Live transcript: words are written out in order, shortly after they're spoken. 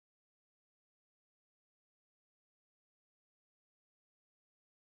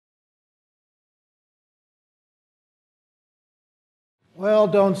Well,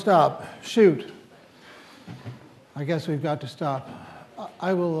 don't stop. Shoot. I guess we've got to stop.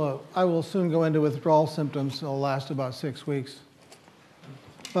 I will soon go into withdrawal symptoms. It'll last about 6 weeks.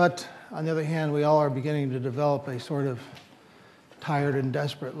 But on the other hand, we all are beginning to develop a sort of tired and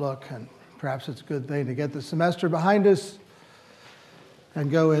desperate look, and perhaps it's a good thing to get the semester behind us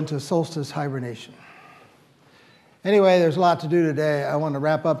and go into solstice hibernation. Anyway, there's a lot to do today. I want to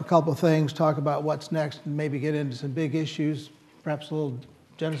wrap up a couple of things, talk about what's next, and maybe get into some big issues, perhaps a little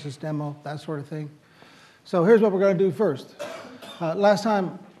Genesis demo, that sort of thing. So here's what we're going to do first. Last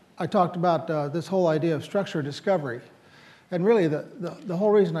time I talked about this whole idea of structure discovery. And really the whole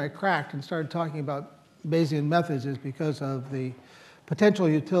reason I cracked and started talking about Bayesian methods is because of the potential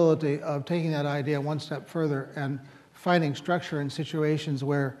utility of taking that idea one step further and finding structure in situations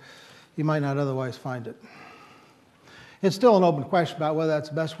where you might not otherwise find it. It's still an open question about whether that's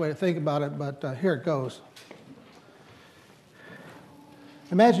the best way to think about it, but here it goes.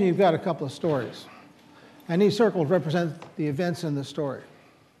 Imagine you've got a couple of stories, and these circles represent the events in the story.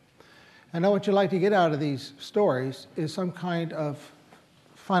 And now what you'd like to get out of these stories is some kind of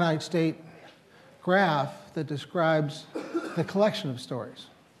finite state graph that describes the collection of stories.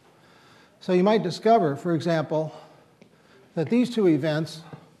 So you might discover, for example, that these two events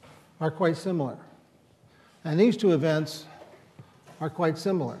are quite similar. And these two events are quite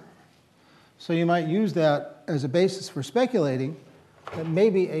similar. So you might use that as a basis for speculating that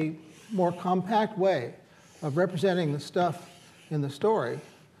maybe a more compact way of representing the stuff in the story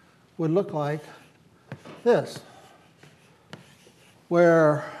would look like this,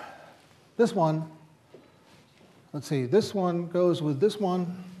 where this one, let's see, this one goes with this one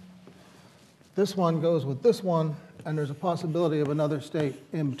goes with this one, and there's a possibility of another state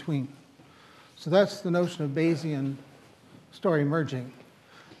in between. So that's the notion of Bayesian story merging.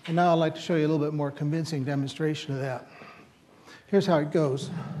 And now I'd like to show you a little bit more convincing demonstration of that. Here's how it goes.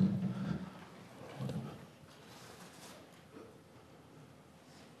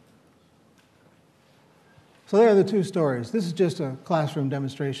 So there are the two stories. This is just a classroom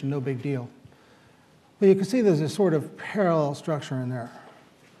demonstration, no big deal. But you can see there's a sort of parallel structure in there.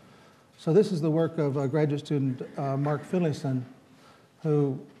 So this is the work of a graduate student, Mark Finlayson,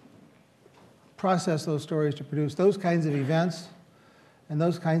 who processed those stories to produce those kinds of events, and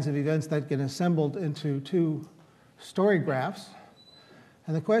those kinds of events that get assembled into two story graphs.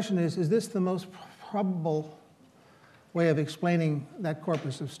 And the question is this the most probable way of explaining that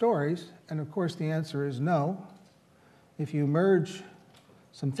corpus of stories? And of course the answer is no. If you merge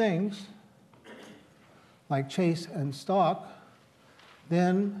some things, like chase and stalk,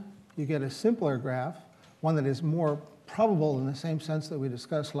 then you get a simpler graph, one that is more probable in the same sense that we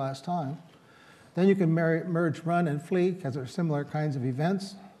discussed last time. Then you can merge run and flee, because they're similar kinds of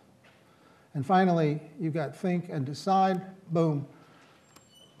events. And finally, you've got think and decide. Boom.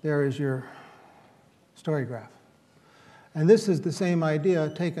 There is your story graph. And this is the same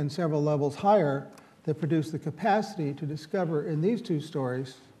idea taken several levels higher that produced the capacity to discover in these two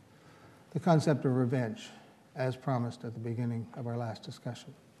stories the concept of revenge, as promised at the beginning of our last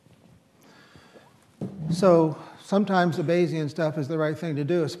discussion. So sometimes the Bayesian stuff is the right thing to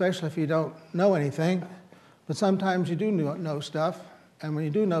do, especially if you don't know anything. But sometimes you do know stuff. And when you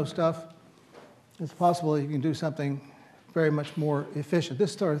do know stuff, it's possible you can do something very much more efficient.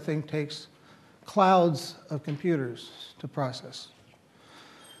 This sort of thing takes clouds of computers to process.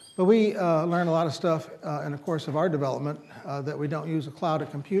 But we learn a lot of stuff in the course of our development that we don't use a cloud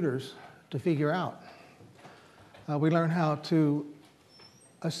of computers to figure out. We learn how to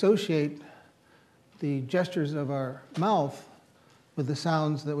associate the gestures of our mouth with the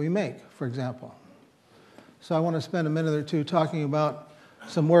sounds that we make, for example. So I want to spend a minute or two talking about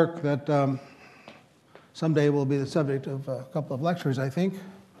some work that someday will be the subject of a couple of lectures, I think.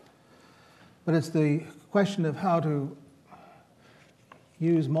 But it's the question of how to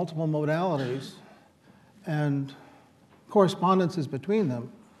use multiple modalities and correspondences between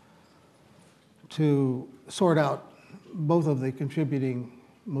them to sort out both of the contributing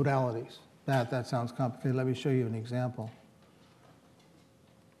modalities. That sounds complicated. Let me show you an example.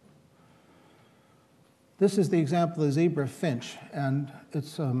 This is the example of zebra finch, and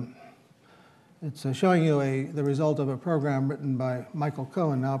it's showing you the result of a program written by Michael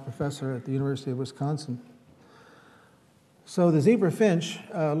Cohen, now a professor at the University of Wisconsin. So the zebra finch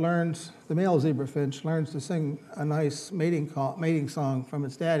learns, the male zebra finch learns to sing a nice mating song from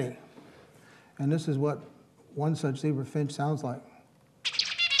its daddy. And this is what one such zebra finch sounds like.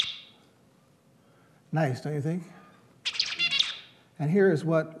 Nice, don't you think? And here is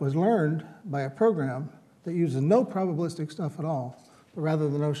what was learned by a program that uses no probabilistic stuff at all, but rather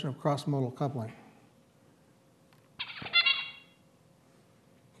the notion of cross-modal coupling.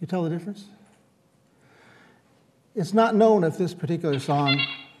 You tell the difference? It's not known if this particular song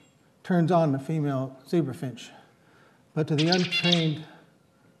turns on the female zebra finch, but to the untrained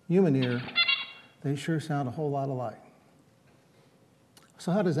human ear, they sure sound a whole lot alike.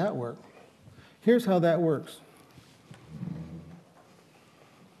 So how does that work? Here's how that works.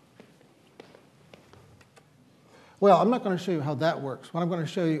 Well, I'm not going to show you how that works. What I'm going to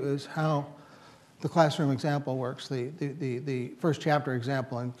show you is how the classroom example works, the first chapter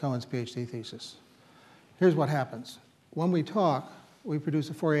example in Cohen's PhD thesis. Here's what happens. When we talk, we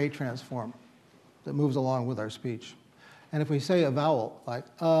produce a Fourier transform that moves along with our speech. And if we say a vowel, like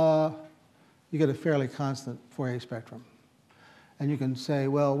you get a fairly constant Fourier spectrum. And you can say,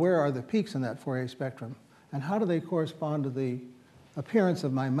 well, where are the peaks in that Fourier spectrum? And how do they correspond to the appearance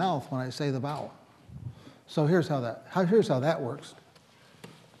of my mouth when I say the vowel? So here's how that works.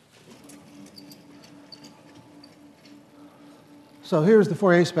 So here's the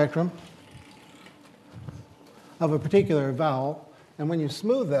Fourier spectrum of a particular vowel. And when you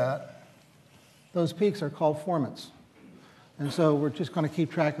smooth that, those peaks are called formants. And so we're just going to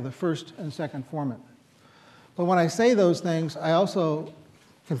keep track of the first and second formant. But when I say those things, I also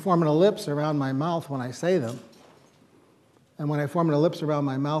can form an ellipse around my mouth when I say them. And when I form an ellipse around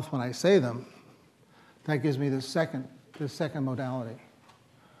my mouth when I say them, that gives me this second modality.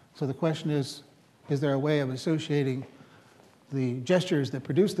 So the question is there a way of associating the gestures that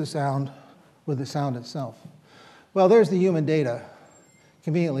produce the sound with the sound itself? Well, there's the human data,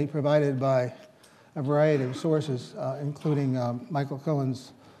 conveniently provided by a variety of sources, including Michael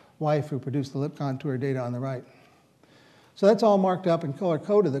Cohen's wife, who produced the lip contour data on the right. So that's all marked up and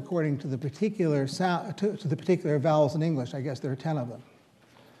color-coded according to the particular sound, to the particular vowels in English. I guess there are 10 of them.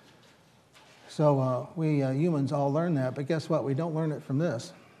 So we humans all learn that, but guess what? We don't learn it from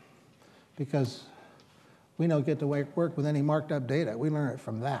this, because we don't get to work with any marked up data. We learn it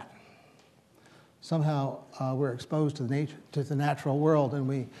from that. Somehow we're exposed to the natural world, and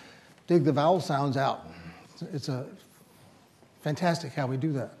we dig the vowel sounds out. It's fantastic how we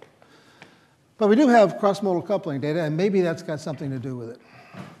do that. But we do have cross-modal coupling data, and maybe that's got something to do with it.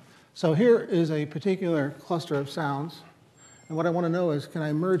 So here is a particular cluster of sounds. And what I want to know is, can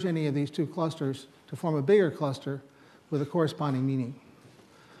I merge any of these two clusters to form a bigger cluster with a corresponding meaning?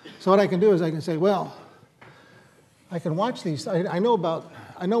 So what I can do is I can say, well, I can watch these. I know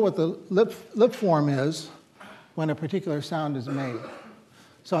what the lip form is when a particular sound is made.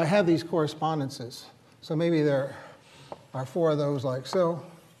 So I have these correspondences. So maybe there are 4 of those like so.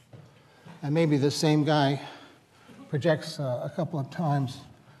 And maybe the same guy projects a couple of times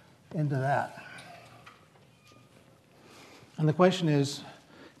into that. And the question is,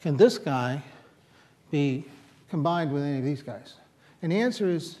 can this guy be combined with any of these guys? And the answer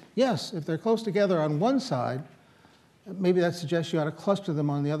is yes. If they're close together on one side, maybe that suggests you ought to cluster them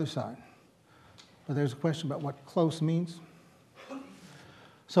on the other side. But there's a question about what close means.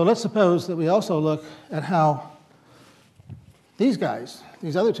 So let's suppose that we also look at how these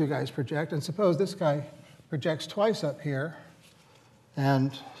other 2 guys project, and suppose this guy projects twice up here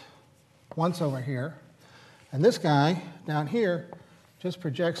and once over here, and this guy down here just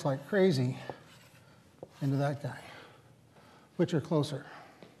projects like crazy into that guy. Which are closer?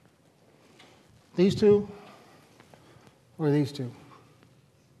 These 2 or these 2?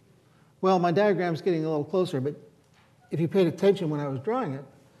 Well, my diagram's getting a little closer, but if you paid attention when I was drawing it,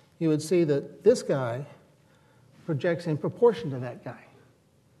 you would see that this guy projects in proportion to that guy.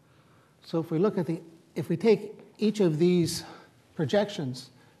 So if we look at if we take each of these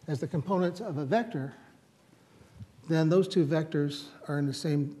projections as the components of a vector, then those 2 vectors are in the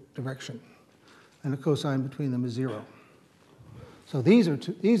same direction, and the cosine between them is 0. So these are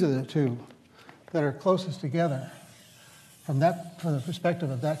the 2 that are closest together from the perspective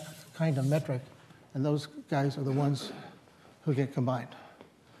of that kind of metric, and those guys are the ones who get combined.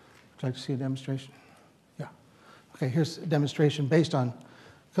 Would you like to see a demonstration? Yeah. Okay, here's a demonstration based on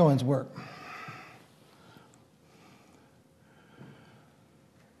Cohen's work.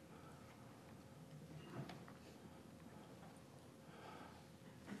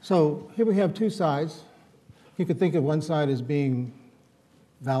 So here we have 2 sides. You could think of one side as being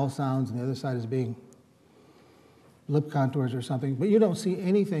vowel sounds and the other side as being lip contours or something, but you don't see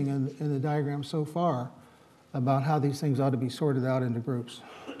anything in the diagram so far about how these things ought to be sorted out into groups.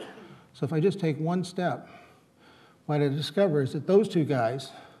 So if I just take one step, what I discover is that those 2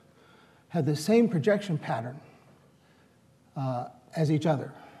 guys have the same projection pattern as each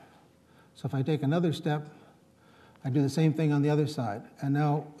other. So if I take another step, I do the same thing on the other side. And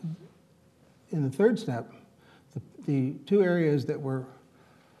now, in the third step, the 2 areas that were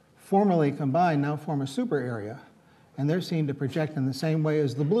formerly combined now form a super area. and they're seen to project in the same way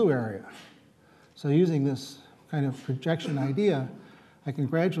as the blue area. So using this kind of projection idea, I can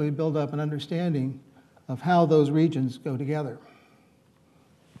gradually build up an understanding of how those regions go together.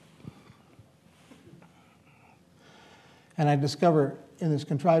 And I discover in this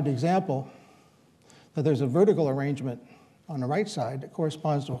contrived example that there's a vertical arrangement on the right side that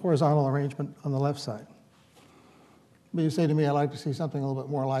corresponds to a horizontal arrangement on the left side. But you say to me, I'd like to see something a little bit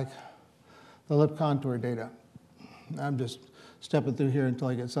more like the lip contour data. I'm just stepping through here until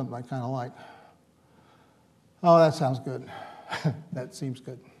I get something I kind of like. Oh, that sounds good. That seems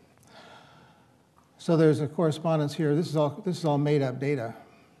good. So there's a correspondence here. This is all made-up data,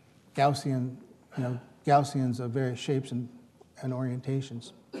 Gaussian, Gaussians of various shapes and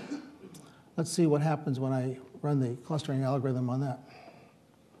orientations. Let's see what happens when I run the clustering algorithm on that.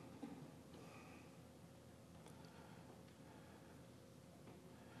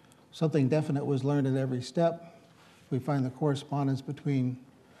 Something definite was learned at every step. We find the correspondence between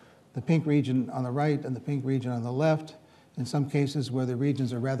the pink region on the right and the pink region on the left. In some cases where the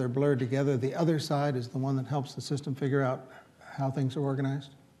regions are rather blurred together, the other side is the one that helps the system figure out how things are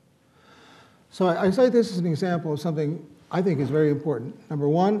organized. So I cite this as an example of something I think is very important. Number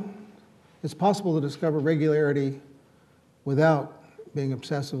one, it's possible to discover regularity without being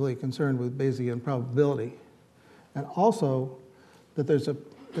obsessively concerned with Bayesian probability. And also that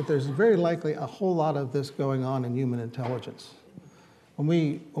there's very likely a whole lot of this going on in human intelligence. When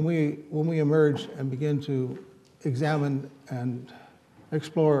we emerge and begin to examine and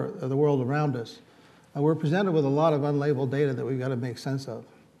explore the world around us, we're presented with a lot of unlabeled data that we've got to make sense of.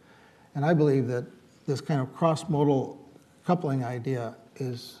 And I believe that this kind of cross-modal coupling idea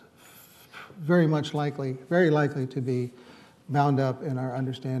is very likely to be bound up in our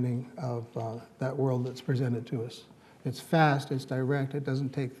understanding of that world that's presented to us. It's fast, it's direct, it doesn't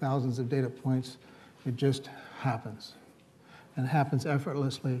take thousands of data points, it just happens. And it happens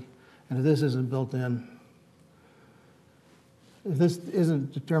effortlessly, and if this isn't built in, if this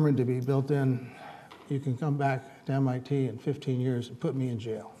isn't determined to be built in, you can come back to MIT in 15 years and put me in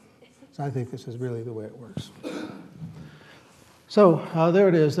jail. So I think this is really the way it works. So there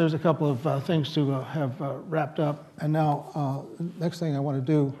it is. There's a couple of things to have wrapped up. And now, next thing I want to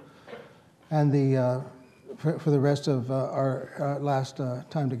do, and for the rest of our last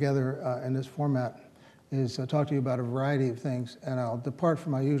time together in this format, is talk to you about a variety of things. And I'll depart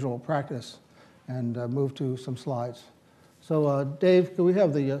from my usual practice and move to some slides. So Dave, could we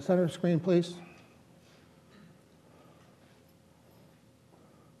have the center screen, please?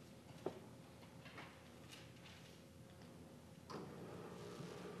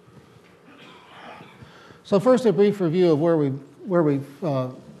 So first, a brief review of where we've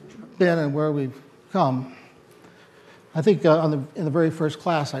been and where we've come. I think in the very first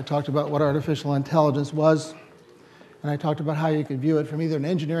class, I talked about what artificial intelligence was, and I talked about how you could view it from either an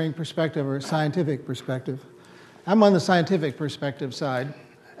engineering perspective or a scientific perspective. I'm on the scientific perspective side,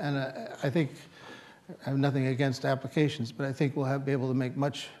 and I think I have nothing against applications, but I think we'll be able to make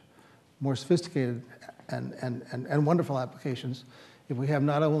much more sophisticated and wonderful applications if we have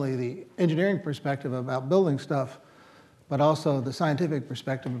not only the engineering perspective about building stuff, but also the scientific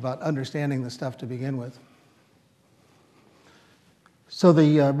perspective about understanding the stuff to begin with. So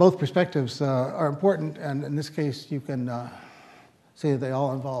both perspectives are important, and in this case, you can see that they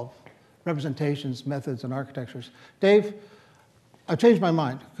all involve representations, methods, and architectures. Dave, I've changed my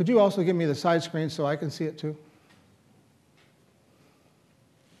mind. Could you also give me the side screen so I can see it too?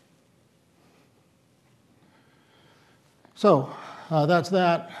 So that's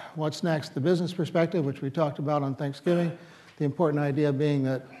that. What's next? The business perspective, which we talked about on Thanksgiving. The important idea being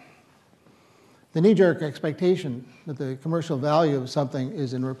that the knee-jerk expectation that the commercial value of something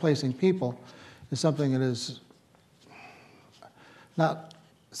is in replacing people is something that is not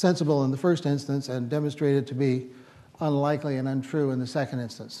sensible in the first instance and demonstrated to be unlikely and untrue in the second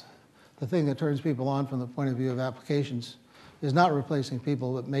instance. The thing that turns people on from the point of view of applications is not replacing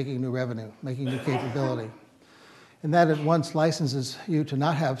people, but making new revenue, making new capability. And that at once licenses you to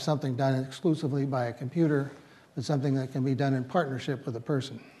not have something done exclusively by a computer, but something that can be done in partnership with a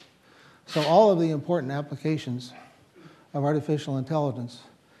person. So all of the important applications of artificial intelligence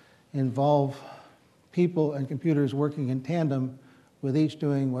involve people and computers working in tandem, with each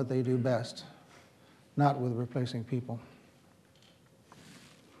doing what they do best, not with replacing people.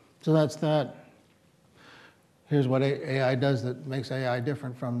 So that's that. Here's what AI does that makes AI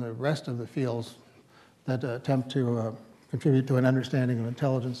different from the rest of the fields that attempt to contribute to an understanding of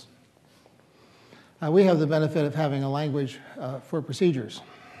intelligence. We have the benefit of having a language for procedures.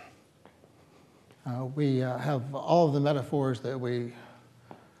 We have all of the metaphors that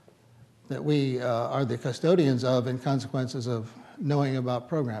that we are the custodians of in consequences of knowing about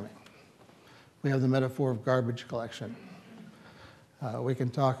programming. We have the metaphor of garbage collection. We can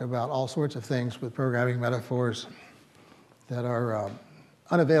talk about all sorts of things with programming metaphors that are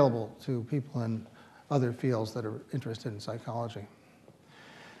unavailable to people in other fields that are interested in psychology.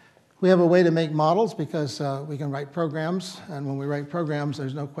 We have a way to make models because we can write programs, and when we write programs,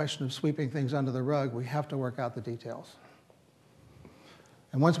 there's no question of sweeping things under the rug. We have to work out the details.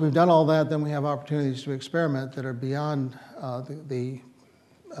 And once we've done all that, then we have opportunities to experiment that are beyond the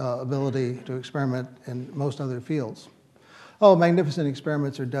ability to experiment in most other fields. Oh, magnificent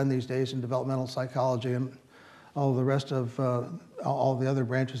experiments are done these days in developmental psychology and all the rest of all the other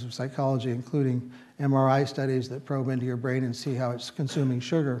branches of psychology, including MRI studies that probe into your brain and see how it's consuming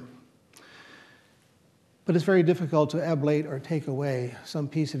sugar. But it's very difficult to ablate or take away some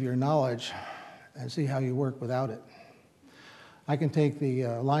piece of your knowledge and see how you work without it. I can take the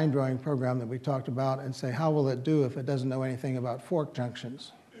line drawing program that we talked about and say, how will it do if it doesn't know anything about fork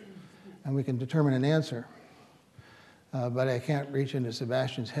junctions? And we can determine an answer. But I can't reach into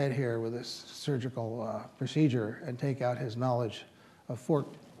Sebastian's head here with this surgical procedure and take out his knowledge of fork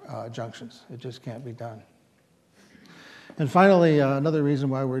junctions. It just can't be done. And finally, another reason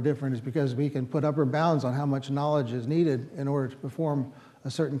why we're different is because we can put upper bounds on how much knowledge is needed in order to perform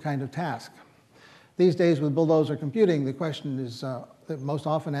a certain kind of task. These days with bulldozer computing, the question is that most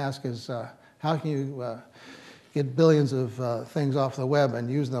often asked is how can you get billions of things off the web and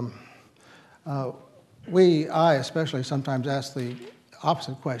use them? I especially sometimes ask the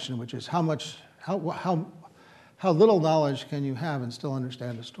opposite question, which is how little knowledge can you have and still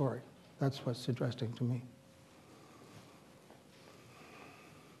understand a story? That's what's interesting to me.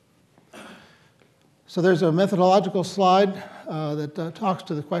 So there's a methodological slide that talks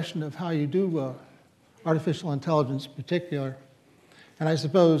to the question of how you do artificial intelligence in particular, and I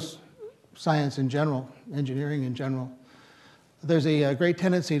suppose science in general, engineering in general. There's a great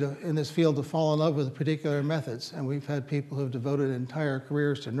tendency in this field to fall in love with particular methods, and we've had people who have devoted entire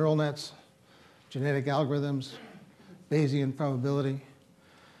careers to neural nets, genetic algorithms, Bayesian probability,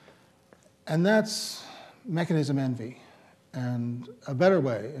 and that's mechanism envy. And a better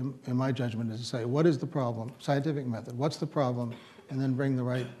way, in my judgment, is to say, what is the problem? Scientific method, what's the problem? And then bring the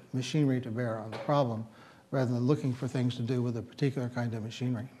right machinery to bear on the problem, rather than looking for things to do with a particular kind of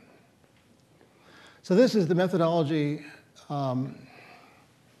machinery. So this is the methodology that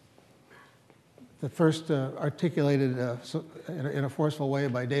first articulated in a forceful way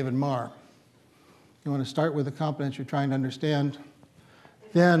by David Marr. You want to start with the competence you're trying to understand,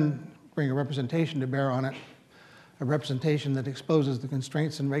 then bring a representation to bear on it, a representation that exposes the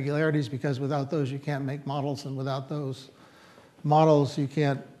constraints and regularities, because without those you can't make models, and without those models you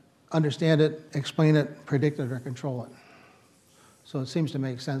can't understand it, explain it, predict it, or control it. So it seems to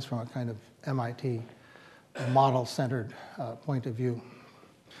make sense from a kind of MIT model-centered point of view.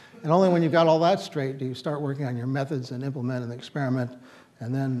 And only when you've got all that straight do you start working on your methods and implement an experiment,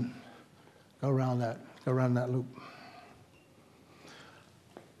 and then go around that loop.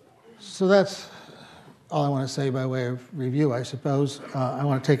 So that's all I want to say by way of review, I suppose. I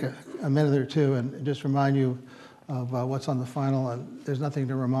want to take a minute or two and just remind you of what's on the final. And there's nothing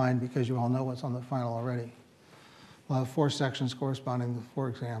to remind because you all know what's on the final already. We'll have 4 sections corresponding to 4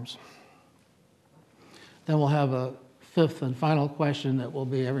 exams. Then we'll have a 5th and final question that will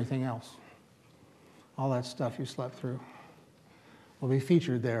be everything else. All that stuff you slept through will be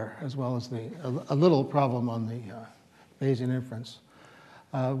featured there, as well as a little problem on the Bayesian inference.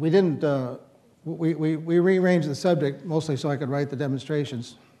 We rearranged the subject mostly so I could write the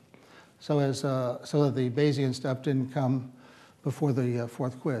demonstrations, so that the Bayesian stuff didn't come before the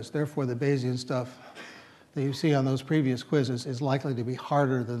 4th quiz. Therefore, the Bayesian stuff that you see on those previous quizzes is likely to be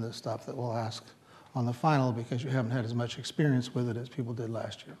harder than the stuff that we'll ask on the final, because you haven't had as much experience with it as people did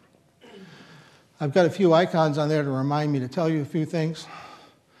last year. I've got a few icons on there to remind me to tell you a few things.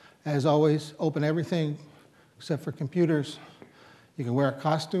 As always, open everything except for computers. You can wear a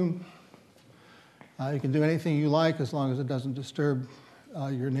costume. You can do anything you like as long as it doesn't disturb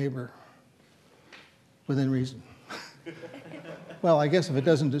your neighbor within reason. Well, I guess if it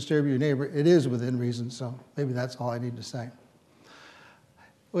doesn't disturb your neighbor, it is within reason, so maybe that's all I need to say.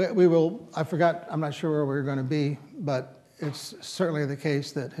 I forgot, I'm not sure where we're going to be, but it's certainly the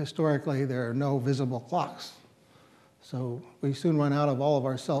case that historically there are no visible clocks. So we soon run out of all of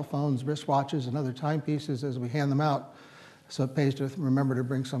our cell phones, wristwatches, and other timepieces as we hand them out. So it pays to remember to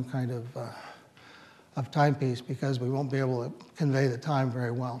bring some kind of timepiece, because we won't be able to convey the time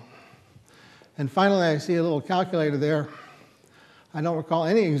very well. And finally, I see a little calculator there. I don't recall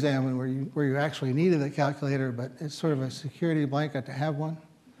any exam where you actually needed a calculator, but it's sort of a security blanket to have one.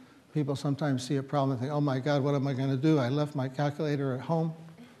 People sometimes see a problem and think, oh my God, what am I going to do? I left my calculator at home.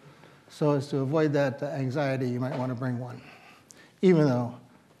 So as to avoid that anxiety, you might want to bring one, even though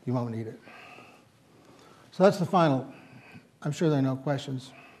you won't need it. So that's the final. I'm sure there are no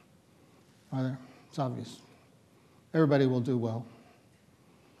questions. Are there? It's obvious. Everybody will do well.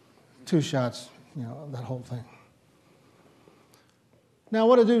 2 shots, that whole thing. Now,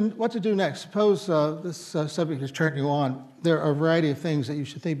 what to do next? Suppose this subject has turned you on. There are a variety of things that you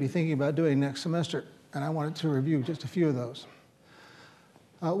should be thinking about doing next semester, and I wanted to review just a few of those.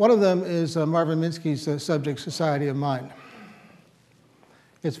 One of them is Marvin Minsky's subject, Society of Mind.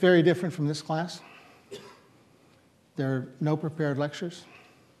 It's very different from this class. There are no prepared lectures.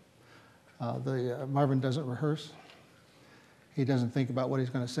 Marvin doesn't rehearse. He doesn't think about what he's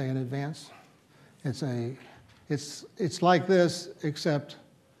going to say in advance. It's like this, except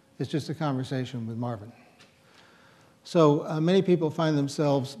it's just a conversation with Marvin. So many people find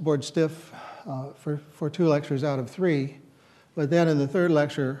themselves bored stiff for 2 lectures out of 3, but then in the 3rd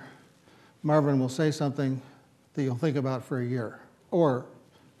lecture, Marvin will say something that you'll think about for a year or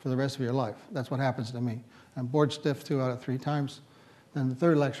for the rest of your life. That's what happens to me. I'm bored stiff 2 out of 3 times. Then the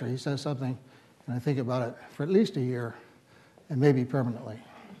 3rd lecture, he says something, and I think about it for at least a year and maybe permanently.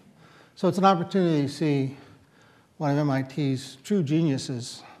 So it's an opportunity to see one of MIT's true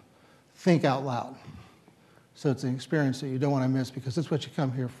geniuses think out loud. So it's an experience that you don't want to miss because that's what you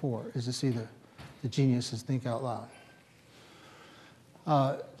come here for, is to see the geniuses think out loud.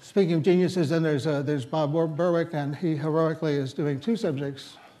 Speaking of geniuses, then there's Bob Berwick, and he heroically is doing 2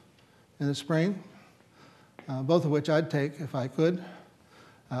 subjects in the spring, both of which I'd take if I could.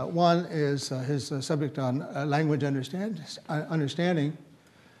 One is his subject on language understanding.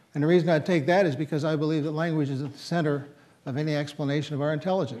 And the reason I'd take that is because I believe that language is at the center of any explanation of our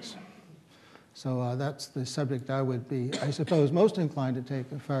intelligence. So that's the subject I would be, I suppose, most inclined to take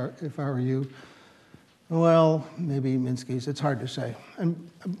if I were you. Well, maybe Minsky's, it's hard to say. And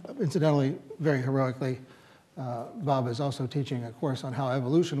incidentally, very heroically, Bob is also teaching a course on how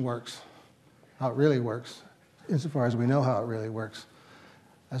evolution works, how it really works, insofar as we know how it really works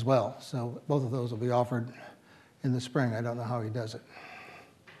as well. So both of those will be offered in the spring. I don't know how he does it.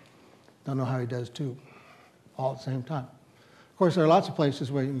 Don't know how he does 2 all at the same time. Of course, there are lots of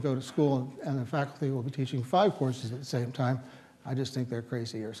places where you can go to school and the faculty will be teaching 5 courses at the same time. I just think they're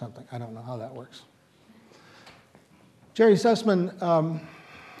crazy or something. I don't know how that works. Jerry Sussman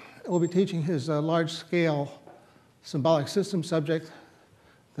will be teaching his large-scale symbolic system subject.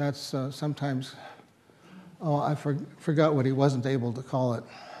 That's sometimes, I forgot what he wasn't able to call it.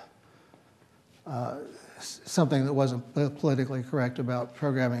 Something that wasn't politically correct about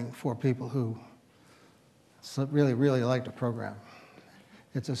programming for people who really, really like to program.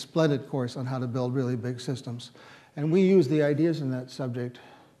 It's a splendid course on how to build really big systems. And we use the ideas in that subject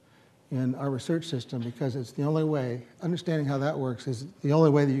in our research system because it's the only way, understanding how that works is the only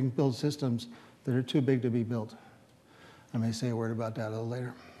way that you can build systems that are too big to be built. I may say a word about that a little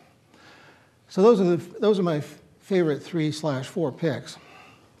later. So those are my favorite 3/4 picks.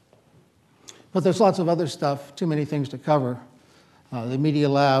 But there's lots of other stuff, too many things to cover. The Media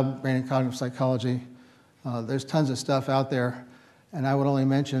Lab, Brain and Cognitive Psychology, there's tons of stuff out there. And I would only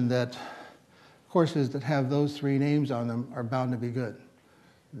mention that courses that have those 3 names on them are bound to be good.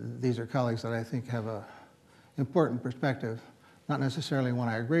 These are colleagues that I think have an important perspective, not necessarily one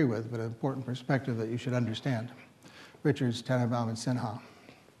I agree with, but an important perspective that you should understand. Richards, Tannenbaum, and Sinha.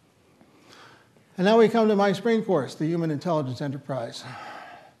 And now we come to my spring course, the Human Intelligence Enterprise.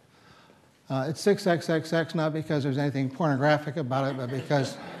 It's 6XXX, not because there's anything pornographic about it, but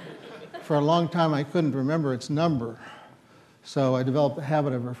because for a long time I couldn't remember its number. So I developed the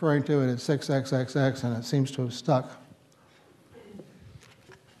habit of referring to it as 6XXX, and it seems to have stuck.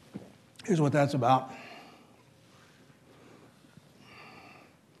 Here's what that's about.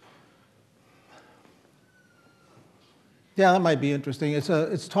 Yeah, that might be interesting.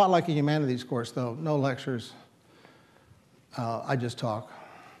 It's taught like a humanities course, though. No lectures. I just talk.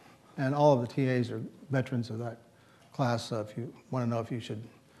 And all of the TAs are veterans of that class, so if you want to know if you should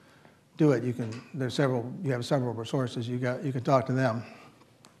do it, you have several resources. You can talk to them.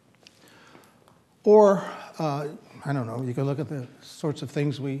 Or, I don't know, you can look at the sorts of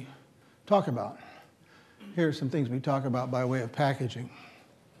things we talk about. Here are some things we talk about by way of packaging.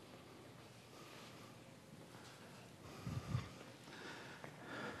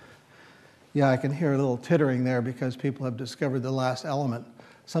 Yeah, I can hear a little tittering there because people have discovered the last element.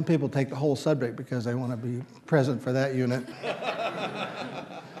 Some people take the whole subject because they want to be present for that unit.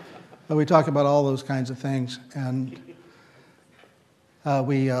 But we talk about all those kinds of things, and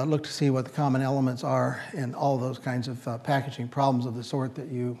we look to see what the common elements are in all those kinds of packaging problems of the sort that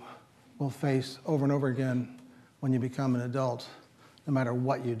you will face over and over again when you become an adult, no matter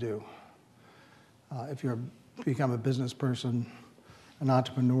what you do. If you become a business person, an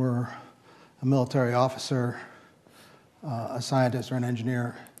entrepreneur, a military officer, a scientist or an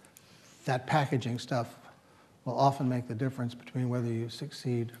engineer, that packaging stuff will often make the difference between whether you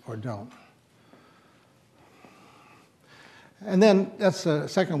succeed or don't. And then that's the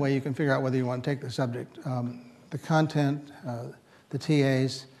second way you can figure out whether you want to take the subject. The content, the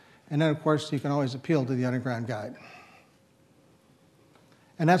TAs, and then of course you can always appeal to the underground guide.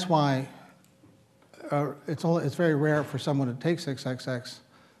 And that's why it's very rare for someone to take 6XX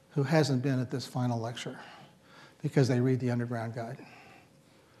who hasn't been at this final lecture, because they read the underground guide.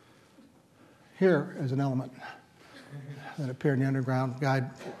 Here is an element that appeared in the underground guide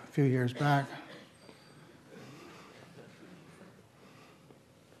a few years back.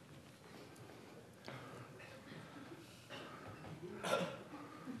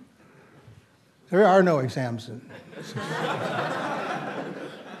 There are no exams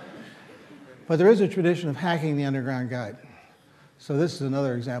but there is a tradition of hacking the underground guide. So this is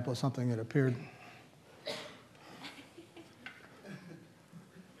another example of something that appeared.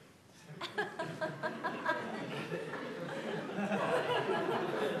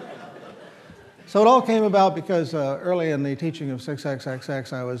 So it all came about because early in the teaching of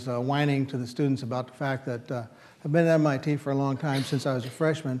 6XXX, I was whining to the students about the fact that I've been at MIT for a long time, since I was a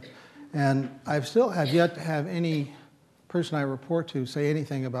freshman, and I still have yet to have any person I report to say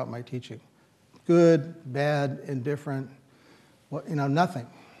anything about my teaching. Good, bad, indifferent, nothing,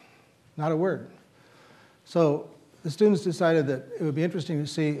 not a word. So the students decided that it would be interesting to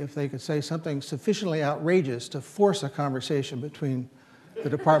see if they could say something sufficiently outrageous to force a conversation between the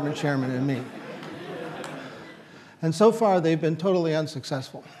department chairman and me. And so far, they've been totally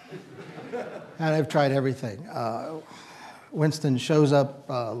unsuccessful. And I've tried everything. Winston shows up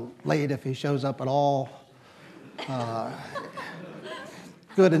late if he shows up at all.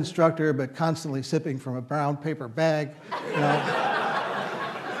 Good instructor, but constantly sipping from a brown paper bag.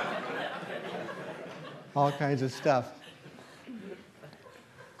 All kinds of stuff.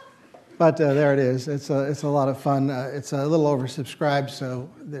 But there it is. It's a lot of fun. It's a little oversubscribed, so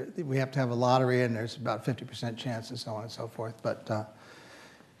we have to have a lottery, and there's about 50% chance, and so on and so forth. But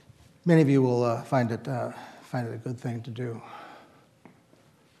many of you will find it a good thing to do.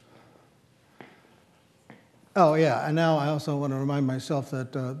 Oh yeah, and now I also want to remind myself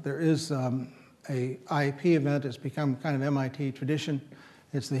that there is a IEP event. It's become kind of MIT tradition.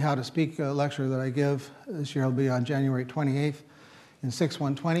 It's the How to Speak lecture that I give. This year it'll be on January 28th in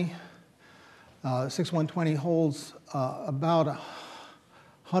 6120. 6120 holds about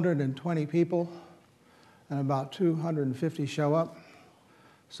 120 people, and about 250 show up.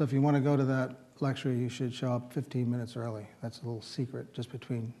 So if you want to go to that lecture, you should show up 15 minutes early. That's a little secret just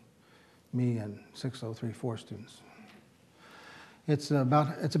between me and 6034 students. It's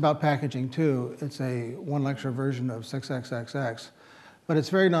about packaging too. It's a one lecture version of 6XXX, but it's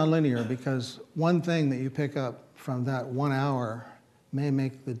very nonlinear, because one thing that you pick up from that 1 hour may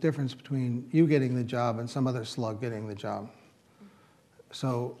make the difference between you getting the job and some other slug getting the job.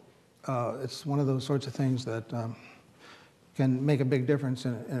 So it's one of those sorts of things that can make a big difference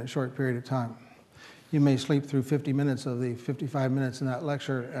in a short period of time. You may sleep through 50 minutes of the 55 minutes in that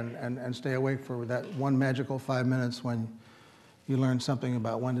lecture and stay awake for that one magical 5 minutes when you learn something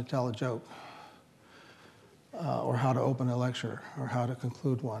about when to tell a joke, or how to open a lecture, or how to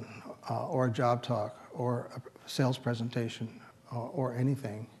conclude one, or a job talk, or a sales presentation, or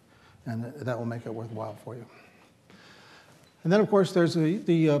anything, and that will make it worthwhile for you. And then, of course, there's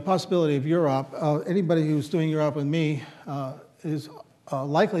the possibility of UROP. Anybody who's doing UROP with me is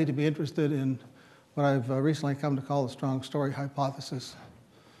likely to be interested in what I've recently come to call the strong story hypothesis,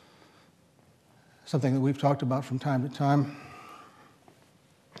 something that we've talked about from time to time.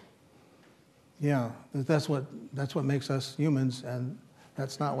 Yeah, that's what makes us humans, and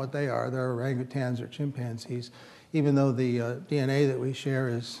that's not what they are. They're orangutans or chimpanzees, even though the DNA that we share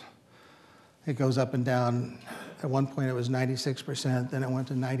it goes up and down. At one point it was 96%, then it went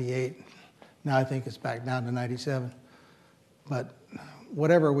to 98. Now I think it's back down to 97. But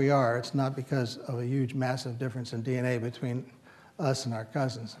whatever we are, it's not because of a huge, massive difference in DNA between us and our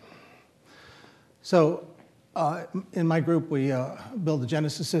cousins. So in my group, we build a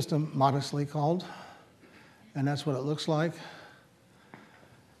Genesis system, modestly called, and that's what it looks like.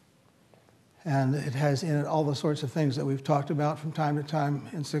 And it has in it all the sorts of things that we've talked about from time to time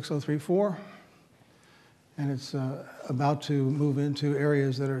in 6034. And it's about to move into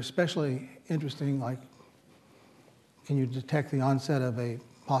areas that are especially interesting, like can you detect the onset of a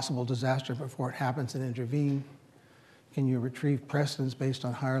possible disaster before it happens and intervene? Can you retrieve precedents based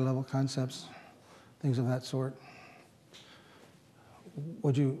on higher level concepts? Things of that sort.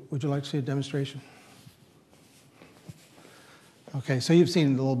 Would you like to see a demonstration? Okay, so you've seen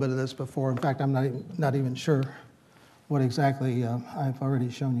a little bit of this before. In fact, I'm not even sure what exactly I've already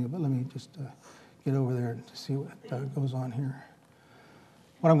shown you, but let me just get over there to see what goes on here.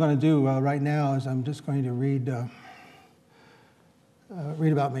 What I'm going to do right now is I'm just going to read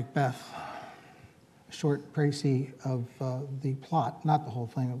about Macbeth, a short précis of the plot, not the whole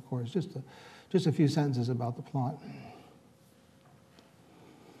thing, of course, just a few sentences about the plot.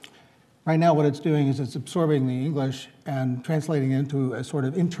 Right now what it's doing is it's absorbing the English and translating it into a sort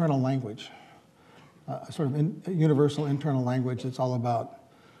of internal language, a sort of universal internal language that's all about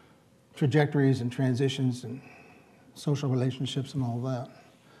trajectories and transitions and social relationships and all of that.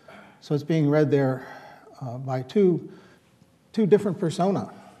 So it's being read there by two different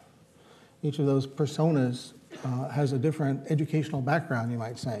persona. Each of those personas has a different educational background, you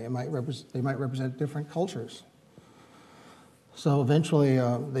might say. They might represent different cultures. So eventually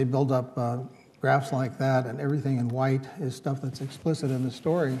they build up graphs like that, and everything in white is stuff that's explicit in the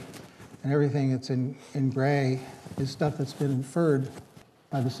story, and everything that's in gray is stuff that's been inferred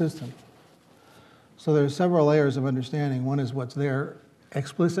by the system. So there are several layers of understanding. One is what's there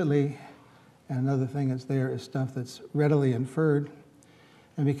explicitly, and another thing that's there is stuff that's readily inferred.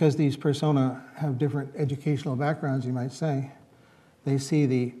 And because these persona have different educational backgrounds, you might say, they see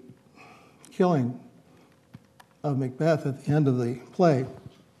the killing of Macbeth at the end of the play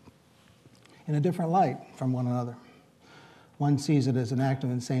in a different light from one another. One sees it as an act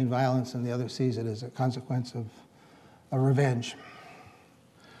of insane violence, and the other sees it as a consequence of a revenge.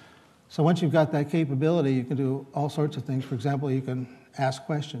 So once you've got that capability, you can do all sorts of things. For example, you can ask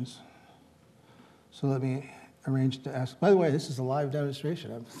questions. So let me arrange to ask. By the way, this is a live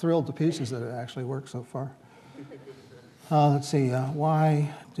demonstration. I'm thrilled to pieces that it actually worked so far. Let's see.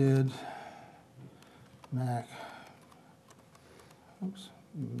 Why did Macduff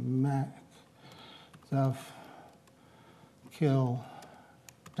kill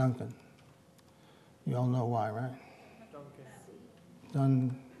Duncan? You all know why, right?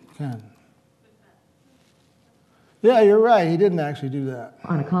 Duncan. Yeah, you're right. He didn't actually do that.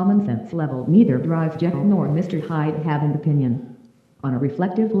 On a common sense level, neither Drive Jekyll nor Mr. Hyde have an opinion. On a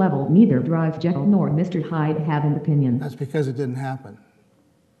reflective level, neither Drive Jekyll nor Mr. Hyde have an opinion. That's because it didn't happen.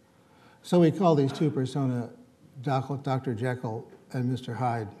 So we call these two persona Dr. Jekyll and Mr.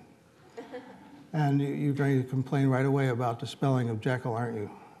 Hyde. And you're going to complain right away about the spelling of Jekyll, aren't you?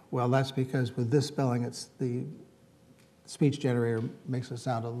 Well, that's because with this spelling, it's the speech generator makes it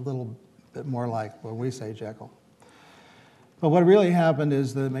sound a little bit more like when we say Jekyll. But what really happened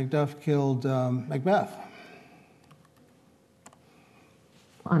is that Macduff killed Macbeth.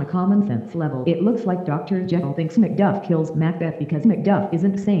 On a common sense level, it looks like Dr. Jekyll thinks Macduff kills Macbeth because Macduff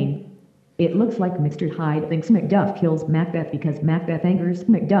isn't sane. It looks like Mr. Hyde thinks Macduff kills Macbeth because Macbeth angers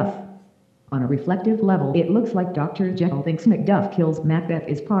Macduff. On a reflective level, it looks like Dr. Jekyll thinks Macduff kills Macbeth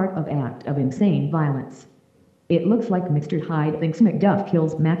is part of act of insane violence. It looks like Mr. Hyde thinks Macduff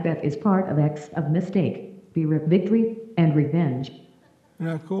kills Macbeth is part of acts of mistake, victory, and revenge.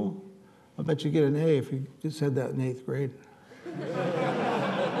 Isn't that cool? I bet you get an A if you just said that in 8th grade.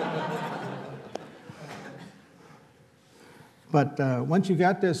 But once you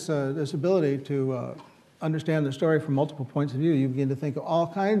got this ability to understand the story from multiple points of view, you begin to think of all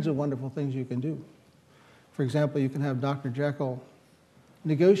kinds of wonderful things you can do. For example, you can have Dr. Jekyll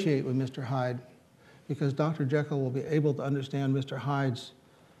negotiate with Mr. Hyde, because Dr. Jekyll will be able to understand Mr. Hyde's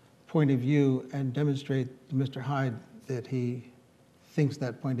point of view and demonstrate to Mr. Hyde that he thinks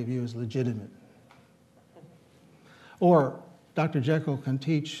that point of view is legitimate. Or Dr. Jekyll can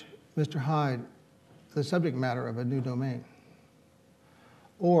teach Mr. Hyde the subject matter of a new domain.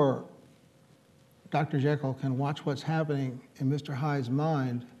 Or Dr. Jekyll can watch what's happening in Mr. Hyde's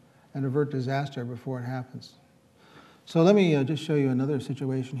mind and avert disaster before it happens. So let me just show you another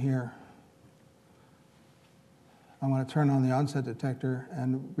situation here. I want to turn on the onset detector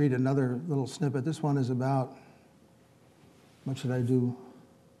and read another little snippet. This one is about, what should I do?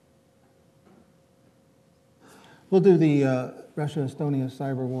 We'll do the Russia-Estonia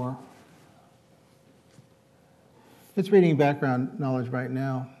cyber war. It's reading background knowledge right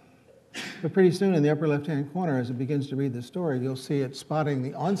now. But pretty soon in the upper left-hand corner, as it begins to read the story, you'll see it spotting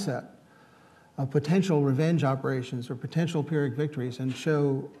the onset of potential revenge operations or potential Pyrrhic victories, and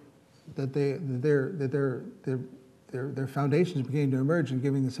show that their foundations beginning to emerge and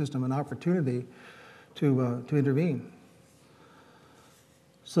giving the system an opportunity to intervene.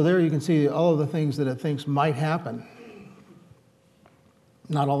 So there you can see all of the things that it thinks might happen.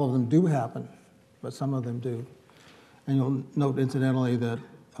 Not all of them do happen, but some of them do. And you'll note, incidentally, that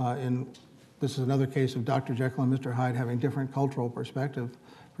this is another case of Dr. Jekyll and Mr. Hyde having different cultural perspectives.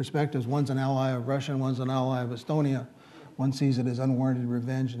 One's an ally of Russia, and one's an ally of Estonia. One sees it as unwarranted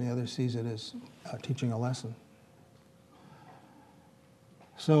revenge, and the other sees it as teaching a lesson.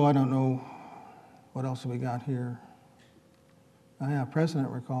 So I don't know, what else have we got here? Oh yeah, precedent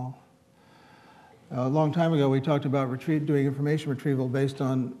recall. A long time ago, we talked about doing information retrieval based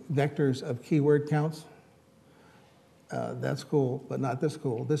on vectors of keyword counts. That's cool, but not this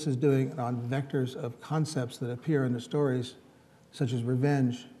cool. This is doing it on vectors of concepts that appear in the stories, such as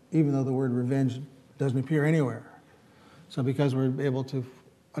revenge, even though the word revenge doesn't appear anywhere. So because we're able to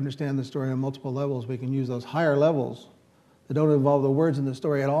understand the story on multiple levels, we can use those higher levels that don't involve the words in the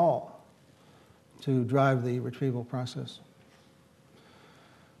story at all to drive the retrieval process.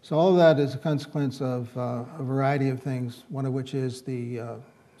 So all of that is a consequence of a variety of things, one of which is the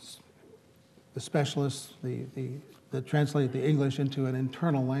specialists that translate the English into an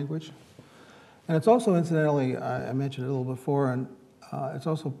internal language. And it's also, incidentally, I mentioned it a little before, and it's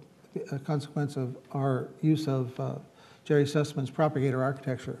also a consequence of our use of Jerry Sussman's propagator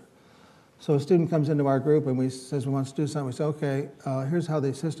architecture. So a student comes into our group and says we want to do something. We say, okay, here's how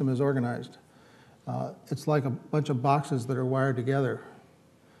the system is organized. It's like a bunch of boxes that are wired together.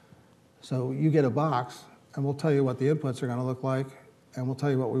 So you get a box, and we'll tell you what the inputs are going to look like, and we'll tell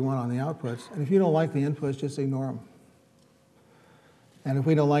you what we want on the outputs. And if you don't like the inputs, just ignore them. And if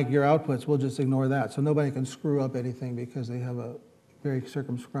we don't like your outputs, we'll just ignore that. So nobody can screw up anything because they have a very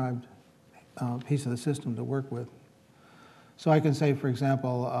circumscribed piece of the system to work with. So I can say, for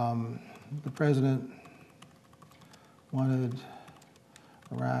example, the president wanted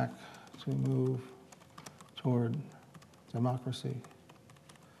Iraq to move toward democracy.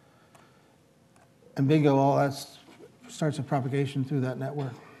 And bingo, all that starts a propagation through that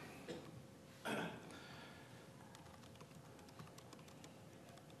network.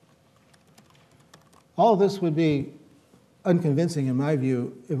 All of this would be unconvincing, in my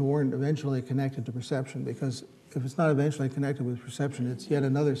view, if it weren't eventually connected to perception, because if it's not eventually connected with perception, it's yet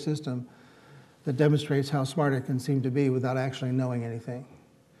another system that demonstrates how smart it can seem to be without actually knowing anything.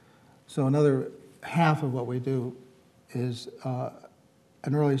 So another half of what we do is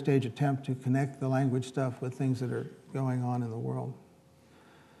an early stage attempt to connect the language stuff with things that are going on in the world.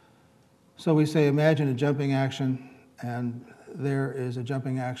 So we say, imagine a jumping action, and there is a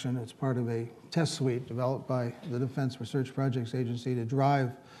jumping action. It's part of a test suite developed by the Defense Research Projects Agency to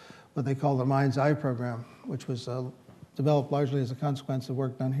drive what they call the Mind's Eye program, which was developed largely as a consequence of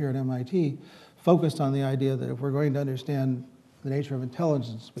work done here at MIT, focused on the idea that if we're going to understand the nature of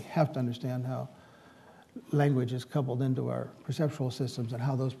intelligence, we have to understand how language is coupled into our perceptual systems and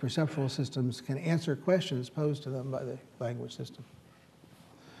how those perceptual systems can answer questions posed to them by the language system.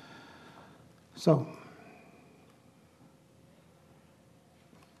 So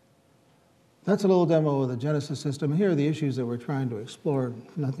that's a little demo of the Genesis system. Here are the issues that we're trying to explore.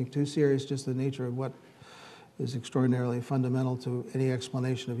 Nothing too serious, just the nature of what is extraordinarily fundamental to any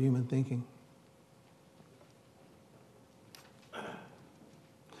explanation of human thinking.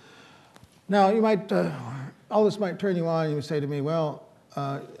 Now, you might, all this might turn you on, and you would say to me, well,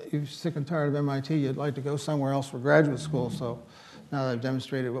 you're sick and tired of MIT, you'd like to go somewhere else for graduate school, so now that I've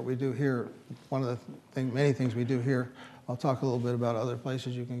demonstrated what we do here, one of the many things we do here, I'll talk a little bit about other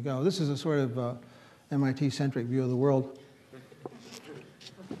places you can go. This is a sort of MIT-centric view of the world.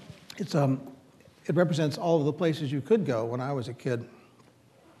 It represents all of the places you could go when I was a kid.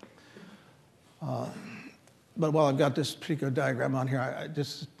 But while I've got this particular diagram on here, I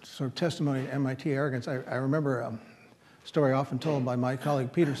just sort of testimony to MIT arrogance. I remember a story often told by my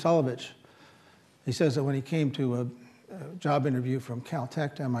colleague Peter Solovich. He says that when he came to a job interview from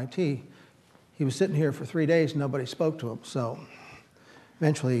Caltech to MIT, he was sitting here for 3 days and nobody spoke to him. So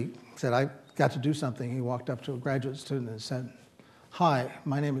eventually he said, I got to do something. He walked up to a graduate student and said, hi,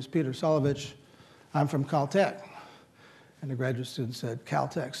 my name is Peter Solovich. I'm from Caltech. And the graduate student said,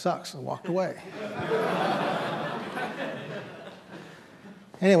 Caltech sucks, and walked away.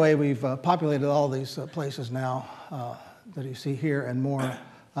 Anyway, we've populated all these places now that you see here and more.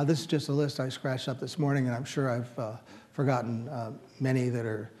 This is just a list I scratched up this morning, and I'm sure I've forgotten many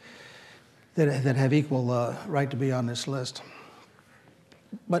that have equal right to be on this list.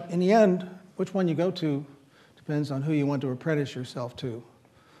 But in the end, which one you go to depends on who you want to apprentice yourself to,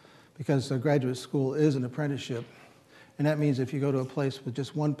 because graduate school is an apprenticeship. And that means if you go to a place with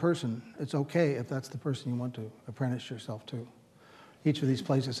just one person, it's okay if that's the person you want to apprentice yourself to. Each of these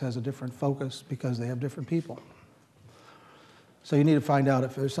places has a different focus because they have different people. So you need to find out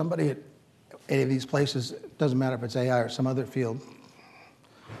if there's somebody at any of these places, it doesn't matter if it's AI or some other field,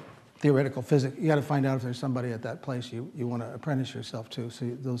 theoretical physics. You got to find out if there's somebody at that place you want to apprentice yourself to.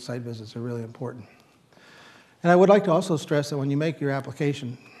 So those site visits are really important. And I would like to also stress that when you make your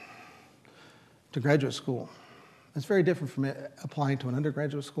application to graduate school, it's very different from applying to an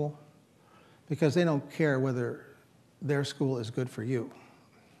undergraduate school, because they don't care whether their school is good for you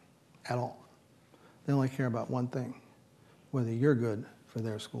at all. They only care about one thing, whether you're good for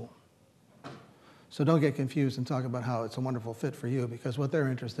their school. So don't get confused and talk about how it's a wonderful fit for you, because what they're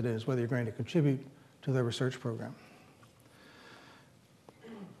interested in is whether you're going to contribute to their research program.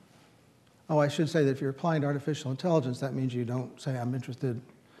 Oh, I should say that if you're applying to artificial intelligence, that means you don't say, I'm interested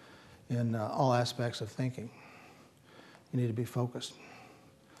in all aspects of thinking. You need to be focused.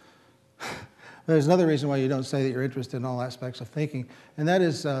 There's another reason why you don't say that you're interested in all aspects of thinking, and that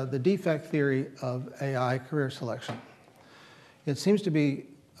is the defect theory of AI career selection. It seems to be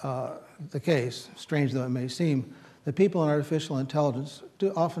the case, strange though it may seem, that people in artificial intelligence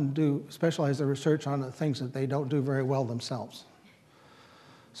often do specialize their research on the things that they don't do very well themselves.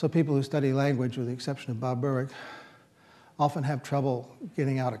 So people who study language, with the exception of Bob Berwick, often have trouble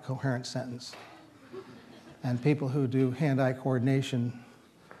getting out a coherent sentence. And people who do hand-eye coordination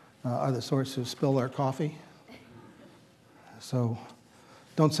are the sorts who spill their coffee. So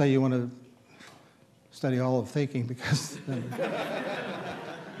don't say you want to study all of thinking, because the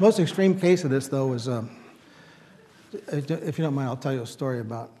most extreme case of this, though, is, if you don't mind, I'll tell you a story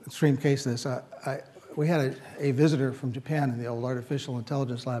about extreme case of this. We had a visitor from Japan in the old artificial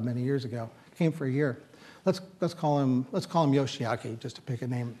intelligence lab many years ago. Came for a year. Let's call him Yoshiaki, just to pick a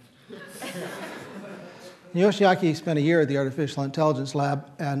name. Yoshiaki spent a year at the artificial intelligence lab,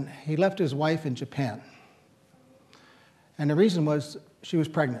 and he left his wife in Japan. And the reason was she was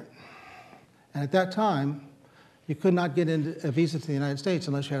pregnant. And at that time, you could not get a visa to the United States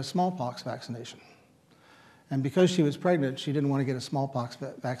unless you had a smallpox vaccination. And because she was pregnant, she didn't want to get a smallpox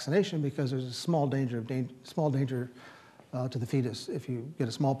vaccination, because there's a small danger to the fetus if you get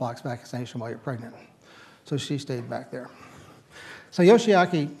a smallpox vaccination while you're pregnant. So she stayed back there. So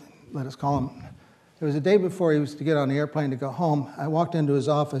Yoshiaki, let us call him, it was the day before he was to get on the airplane to go home. I walked into his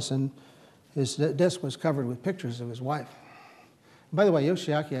office, and his desk was covered with pictures of his wife. And by the way,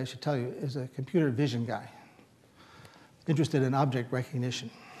 Yoshiaki, I should tell you, is a computer vision guy, interested in object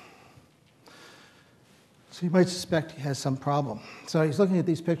recognition. So you might suspect he has some problem. So he's looking at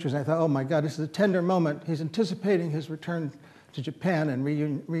these pictures, and I thought, oh my God, this is a tender moment. He's anticipating his return to Japan and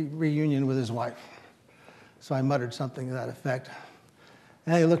reunion with his wife. So I muttered something to that effect.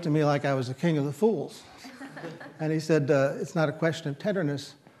 And he looked at me like I was the king of the fools. And he said, it's not a question of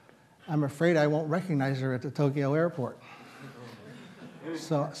tenderness. I'm afraid I won't recognize her at the Tokyo airport.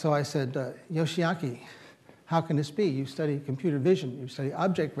 So I said, Yoshiaki, how can this be? You study computer vision, you study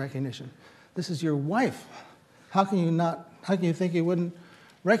object recognition. This is your wife. How can you think you wouldn't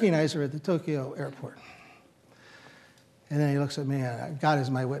recognize her at the Tokyo airport? And then he looks at me, and God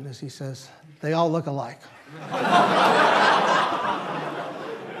is my witness. He says, they all look alike.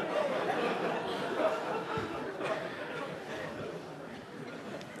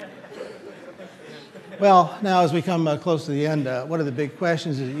 Well, now as we come close to the end, what are the big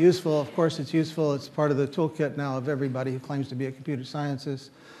questions? Is it useful? Of course it's useful. It's part of the toolkit now of everybody who claims to be a computer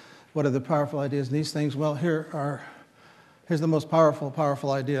scientist. What are the powerful ideas in these things? Well, here's the most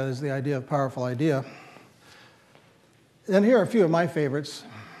powerful idea, is the idea of powerful idea. And here are a few of my favorites.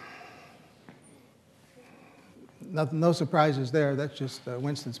 No surprises there. That's just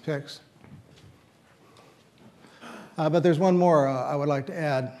Winston's picks. But there's one more I would like to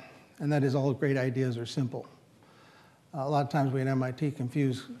add, and that is all great ideas are simple. A lot of times we at MIT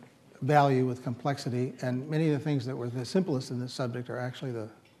confuse value with complexity, and many of the things that were the simplest in this subject are actually the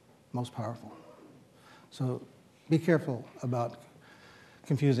most powerful. So be careful about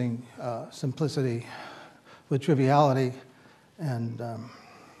confusing simplicity with triviality and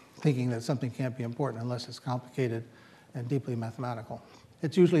thinking that something can't be important unless it's complicated and deeply mathematical.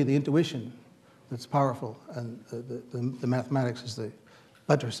 It's usually the intuition that's powerful, and the mathematics is the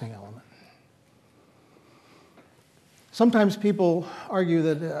buttressing element. Sometimes people argue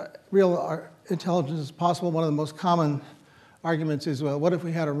that real intelligence is possible. One of the most common arguments is, well, what if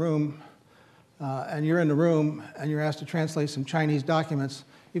we had a room and you're in the room and you're asked to translate some Chinese documents?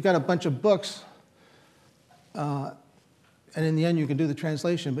 You've got a bunch of books, and in the end you can do the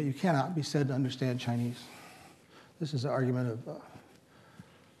translation, but you cannot be said to understand Chinese. This is an argument of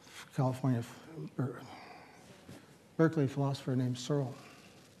California, Berkeley philosopher named Searle.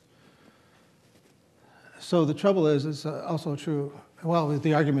 So the trouble is, it's also true, well,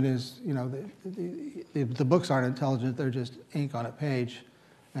 the argument is, you know, the books aren't intelligent, they're just ink on a page,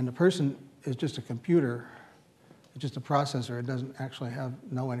 and the person is just a computer It's just a processor. It doesn't actually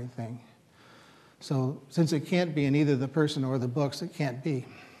know anything. So since it can't be in either the person or the books, it can't be.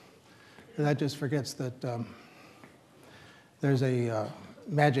 And that just forgets that there's a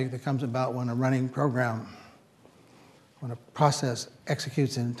magic that comes about when a running program, when a process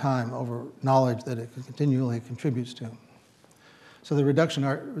executes in time over knowledge that it continually contributes to. So the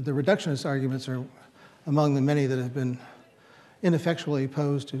reductionist arguments are among the many that have been ineffectually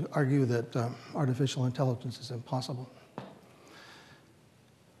posed to argue that artificial intelligence is impossible.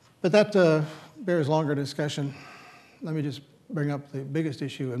 But that bears longer discussion. Let me just bring up the biggest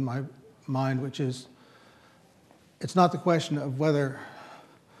issue in my mind, which is it's not the question of whether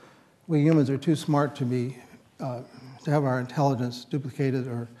we humans are too smart to have our intelligence duplicated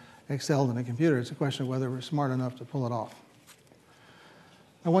or excelled in a computer. It's a question of whether we're smart enough to pull it off.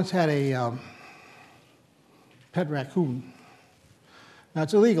 I once had a pet raccoon. Now,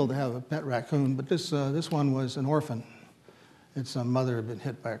 it's illegal to have a pet raccoon, but this one was an orphan. Its mother had been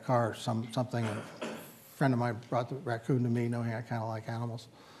hit by a car or something, and a friend of mine brought the raccoon to me, knowing I kind of like animals.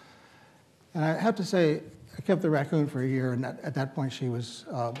 And I have to say, I kept the raccoon for a year, and at that point she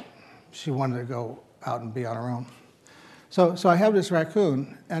wanted to go out and be on her own. So I have this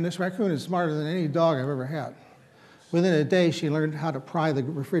raccoon, and this raccoon is smarter than any dog I've ever had. Within a day, she learned how to pry the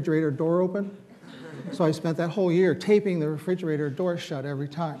refrigerator door open. So I spent that whole year taping the refrigerator door shut every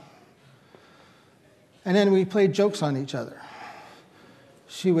time. And then we played jokes on each other.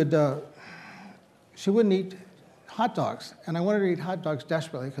 She wouldn't eat hot dogs, and I wanted her to eat hot dogs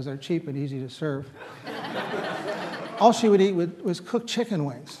desperately because they're cheap and easy to serve. All she would eat was cooked chicken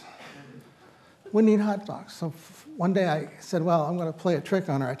wings. Wouldn't eat hot dogs. So one day I said, well, I'm going to play a trick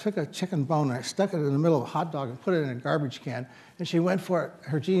on her. I took a chicken bone and I stuck it in the middle of a hot dog and put it in a garbage can, and she went for it.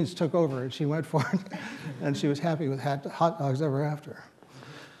 Her genes took over, and she went for it, and she was happy with hot dogs ever after.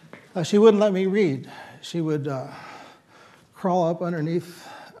 She wouldn't let me read. She would crawl up underneath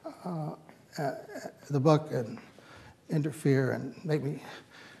the book and interfere and make me.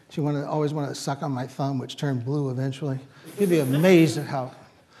 She always wanted to suck on my thumb, which turned blue eventually. You'd be amazed at how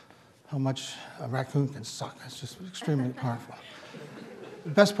much a raccoon can suck. It's just extremely powerful.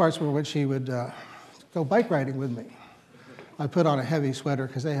 The best parts were when she would go bike riding with me. I put on a heavy sweater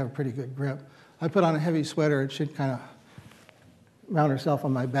because they have a pretty good grip. I put on a heavy sweater, and she'd kind of mount herself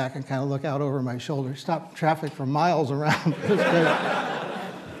on my back and kind of look out over my shoulder, stop traffic for miles around. It was great.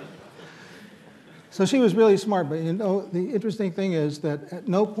 So she was really smart, but you know, the interesting thing is that at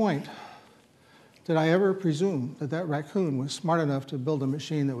no point did I ever presume that that raccoon was smart enough to build a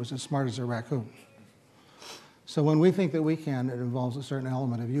machine that was as smart as a raccoon. So when we think that we can, it involves a certain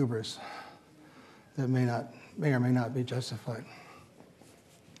element of hubris that may or may not be justified.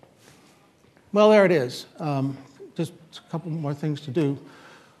 Well, there it is. Just a couple more things to do.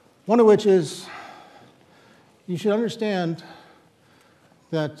 One of which is you should understand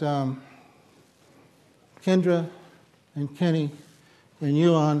that Kendra and Kenny and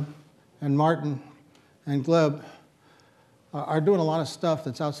Yuan and Martin and Gleb are doing a lot of stuff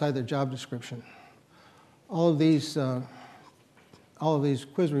that's outside their job description. All of these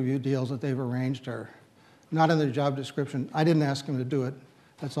quiz review deals that they've arranged are not in their job description. I didn't ask them to do it.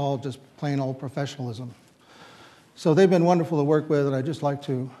 That's all just plain old professionalism. So they've been wonderful to work with, and I'd just like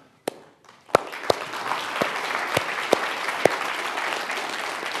to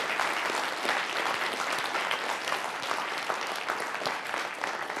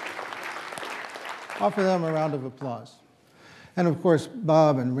offer them a round of applause. And of course,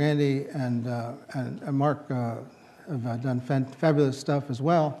 Bob and Randy and Mark have done fabulous stuff as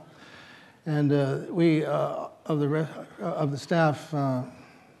well. And we, of the staff,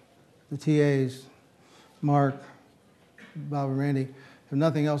 the TAs, Mark, Bob and Randy, have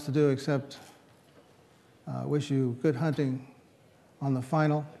nothing else to do except wish you good hunting on the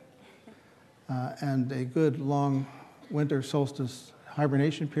final and a good long winter solstice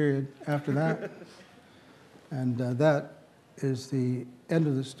hibernation period after that. And that is the end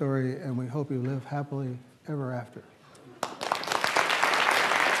of the story, and we hope you live happily ever after.